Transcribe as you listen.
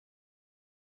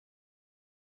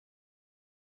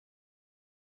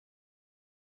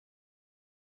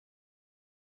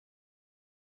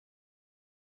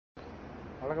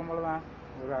வழக்கம் போல் தான்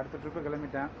ஒரு அடுத்த ட்ரிப்பு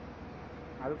கிளம்பிட்டேன்.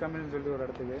 அது கம்மின்னு சொல்லி ஒரு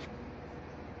இடத்துக்கு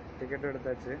டிக்கெட்டும்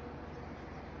எடுத்தாச்சு.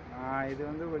 இது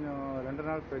வந்து கொஞ்சம் 2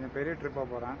 நாள் கொஞ்சம் பெரிய ட்ரிப்பாக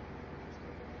போகிறேன்.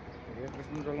 பெரிய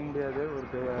ட்ரிப்புன்னு சொல்ல முடியாது, ஒரு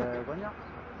கொஞ்சம்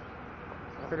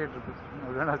பெரிய ட்ரிப்பு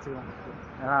அப்படின்னா வச்சுக்கலாம்.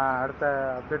 ஏன்னா அடுத்த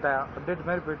அப்டேட்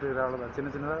மாதிரி போயிட்டுருக்குறேன், அவ்வளோதான்.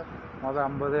 சின்ன சின்னதாக மொதல்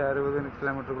 50-60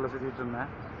 கிலோமீட்டருக்குள்ளே சுற்றிட்டு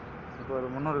இருந்தேன். இப்போ ஒரு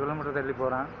 300 கிலோமீட்டர் தள்ளி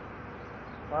போகிறேன்.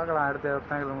 பார்க்கலாம் அடுத்த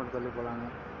எத்தனை கிலோமீட்டர் தள்ளி போகலாங்க.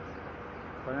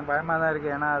 கொஞ்சம் பயமாக தான்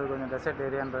இருக்குது, ஏன்னா அது கொஞ்சம் டெசர்ட்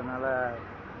ஏரியான்றதுனால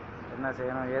என்ன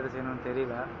செய்யணும் ஏது செய்யணும்னு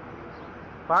தெரியல.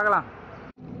 பார்க்கலாம்.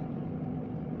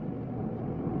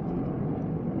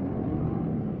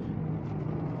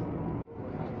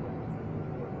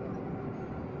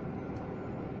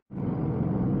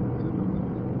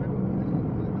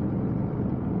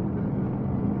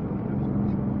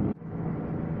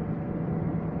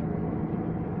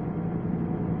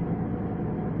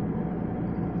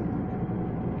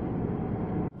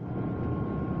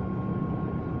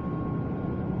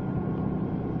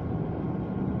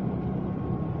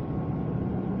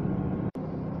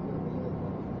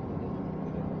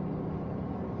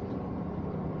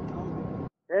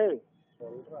 ஏய்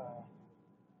சொல்றா.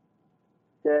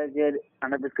 சரி சரி,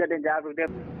 அந்த பிஸ்கட்டையும் சாப்பிட்டுட்டே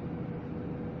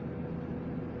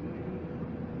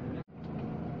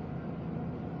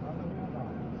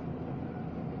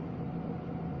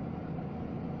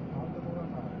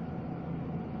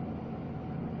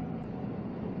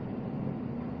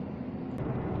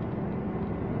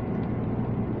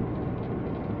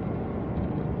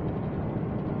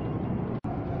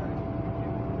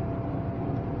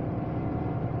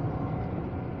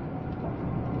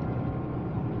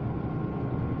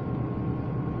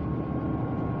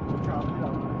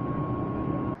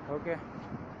ஓகே,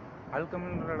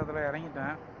 அல்கமில்ன்ற இடத்துல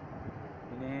இறங்கிட்டேன்.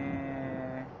 இனி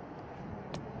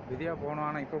விதியாக போகணும்.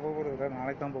 ஆனால் இப்போ போக போகிறது இல்லை,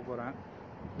 நாளைக்கு தான் போக போகிறேன்.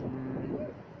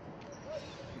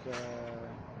 இப்போ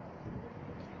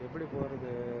எப்படி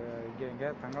போகிறது, இங்கே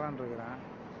எங்கேயாவது தங்கலான்னு இருக்கிறேன்.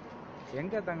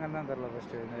 எங்கே தங்கன்னு தான் தெரில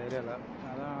ஃபஸ்ட்டு இந்த ஏரியாவில்.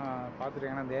 அதான் பார்த்துட்டு,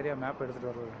 ஏன்னா இந்த ஏரியா மேப்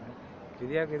எடுத்துகிட்டு வருவேன்.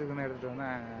 விதியாவுக்கு இருக்குன்னு எடுத்துகிட்டு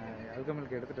வந்தேன்,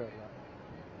 அல்கமிலுக்கு எடுத்துகிட்டு வரல.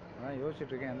 அதான்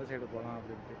யோசிச்சுட்ருக்கேன் எந்த சைடு போகலாம்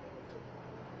அப்படின்ட்டு.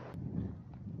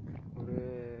 ஒரு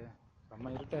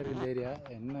செம்ம இருட்டாக இருக்குது இந்த ஏரியா,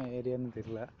 என்ன ஏரியான்னு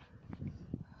தெரியல.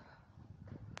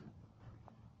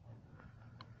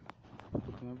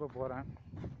 இப்போ போகிறேன்,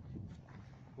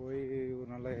 போய் ஒரு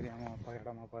நல்ல ஏரியாமா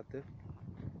இடமா பார்த்து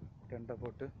டென்ட்டை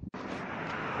போட்டு.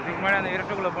 இதுக்கு முன்னாடி அந்த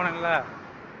இருட்டுக்குள்ளே போனேன்ல,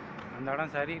 அந்த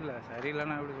இடம்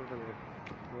சரியில்லைன்னா எப்படி சொல்கிறது,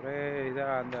 ஒரே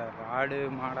இதாக அந்த ஆடு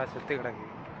மாடாக செத்து கிடக்கு,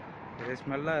 ஒரே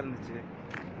ஸ்மெல்லாக இருந்துச்சு.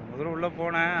 முதல்ல உள்ளே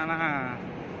போனேன், ஆனால்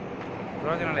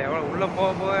யோசனை இல்லை. எவ்வளோ உள்ளே போக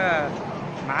போக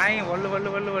நாயும்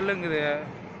வல்லுங்குது.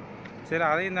 சரி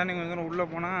அதையும் தாண்டி கொஞ்சம் தூரம் உள்ளே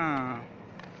போனால்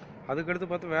அதுக்கடுத்து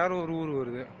பார்த்து வேறு ஒரு ஊர்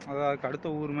வருது, அதாவது அதுக்கு அடுத்த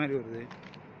ஊர் மாதிரி வருது.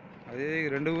 அது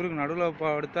 2 ஊருக்கு நடுவில்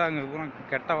எடுத்தால் அங்கே பூரா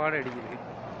கெட்ட வாடை அடிக்குது,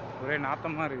 ஒரே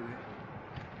நாத்தமாக இருக்குது.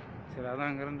 சரி அதான்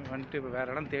அங்கேருந்து வந்துட்டு இப்போ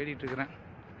வேறு இடம் தேடிட்டுருக்கிறேன்.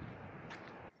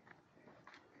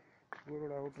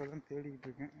 ஊரோட அவுட்டர் தான் தேடிக்கிட்டு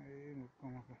இருக்கேன்.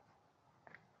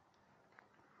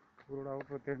 ஊரோட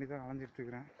அவுட்டரை தேடி தான்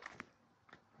அலைஞ்சிட்ருக்கிறேன்.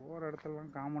 போகிற இடத்துலலாம்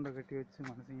காம்பவுண்டை கட்டி வச்சு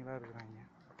மனுஷங்களாக இருக்கிறாங்க.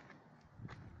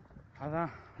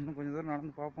 அதான் இன்னும் கொஞ்சம் தூரம்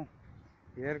நடந்து பார்ப்போம்.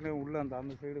 ஏற்கனவே உள்ளே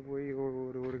அந்த சைடு போய்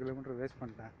ஒரு கிலோமீட்டர் வேஸ்ட்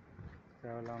பண்ணிட்டேன்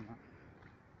தேவையில்லாமல்.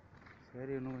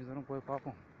 சரி இன்னும் கொஞ்சம் தூரம் போய்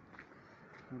பார்ப்போம்.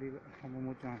 முடியல, ரொம்ப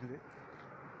மூச்சு வாங்குது.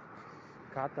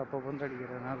 காற்று அப்போ வந்து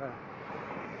அடிக்கிறதுனால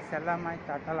செல்லாமாய்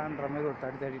தட்டலான்ற மாதிரி ஒரு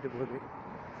தட்டிட்டு போகுது.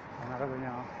 அதனால்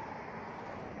கொஞ்சம்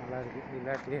நல்லா இருக்குது.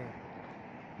 இல்லாட்டி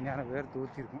இங்கே வேர்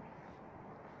தூத்திருக்கும்.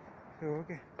 சரி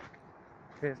ஓகே,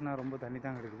 பேசினா ரொம்ப தண்ணி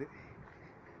தான் கிடைக்குது.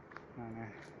 நான்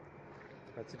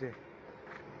வச்சுட்டு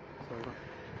சொல்கிறேன்.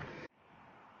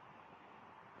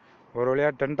 ஒரு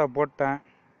வழியாக டென்ட்டை போட்டேன்.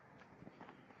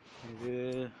 இது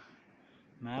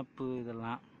மேப்பு,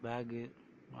 இதெல்லாம் பேகு,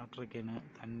 வாட்டர் கேனு,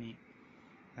 தண்ணி,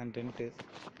 அண்ட் டென்ட்டு.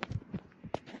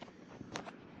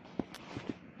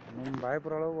 ஒன்றும்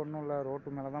பயப்படுற அளவுக்கு ஒன்றும் இல்லை,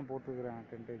 ரோட்டு மேலே தான் போட்டுருக்குறேன்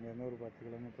டென்ட்டு. இங்கேருந்து ஒரு 10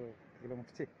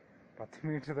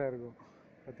 மீட்டர் தான் இருக்கும்.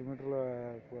 10 மீட்டரில்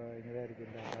இங்கே தான் இருக்குது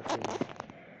இந்த காற்று.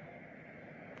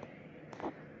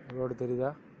 ரோடு தெரியுதா,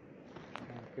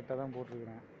 கிட்ட தான்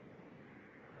போட்டிருக்கிறேன்.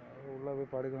 உள்ளே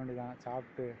போய் படுக்க வேண்டியதான்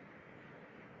சாப்பிட்டு.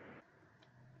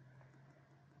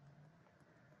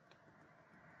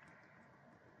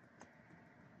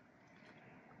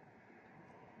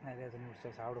 நிறைய தண்ணி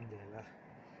குடிச்சா சாப்பிட முடியாதுல்ல.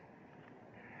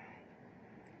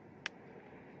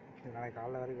 இது நாளைக்கு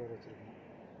காலைல வரைக்கும் வர வச்சுருக்கேன்.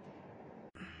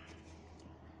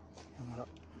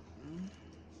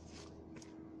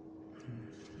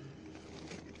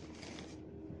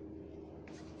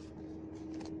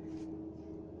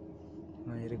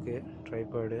 இருக்குது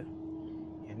ட்ரைபாடு.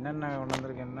 என்னென்ன கொண்டு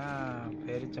வந்திருக்கேன்னா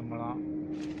பேரிச்சம்பழம்,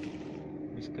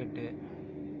 பிஸ்கட்டு,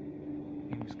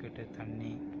 பிஸ்கட்டு,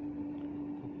 தண்ணி,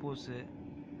 குப்பூஸு,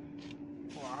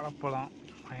 வாழைப்பழம்,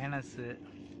 மயனஸு,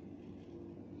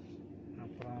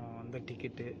 அப்புறம் வந்த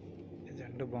டிக்கெட்டு,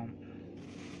 ஜண்டு பாம்,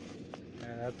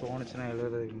 ஏதாவது தோணுச்சுன்னா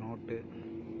எழுதுறதுக்கு நோட்டு,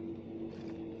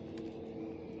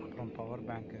 அப்புறம் பவர்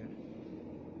பேங்க்கு,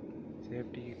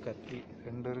 சேஃப்டிக்கு கத்தி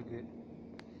 2 இருக்குது,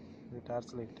 இது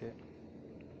டார்ச் லைட்டு,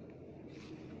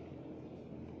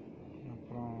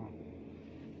 அப்புறம்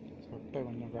சொட்டை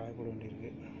கொஞ்சம் காயப்பட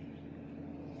வேண்டியிருக்கு,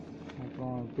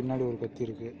 அப்புறம் பின்னாடி ஒரு கத்தி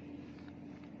இருக்குது,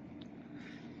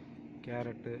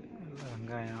 கேரட்டு, எல்லாம்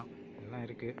வெங்காயம் எல்லாம்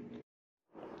இருக்குது.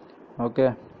 ஓகே,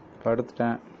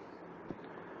 படுத்துட்டேன்.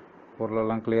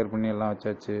 பொருளெல்லாம் கிளியர் பண்ணி எல்லாம்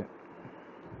வச்சாச்சு.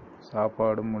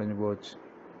 சாப்பாடும் முடிஞ்சு போச்சு.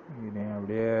 இனி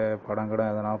அப்படியே படம்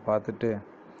எதனா பார்த்துட்டு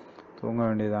தூங்க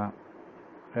வேண்டியதான்.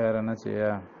 வேறு என்ன செய்ய,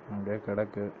 அப்படியே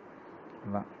கிடக்கு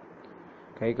எல்லாம்.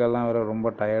 கை கால்லாம் வேறு ரொம்ப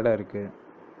டயர்டாக இருக்குது,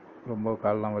 ரொம்ப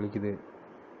கால்லாம் வலிக்குது.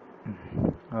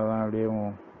 அதான் அப்படியே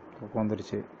தூக்கம்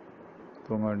வந்துருச்சு,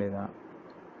 தூங்க வேண்டியதான்.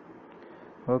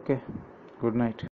 Okay, good night.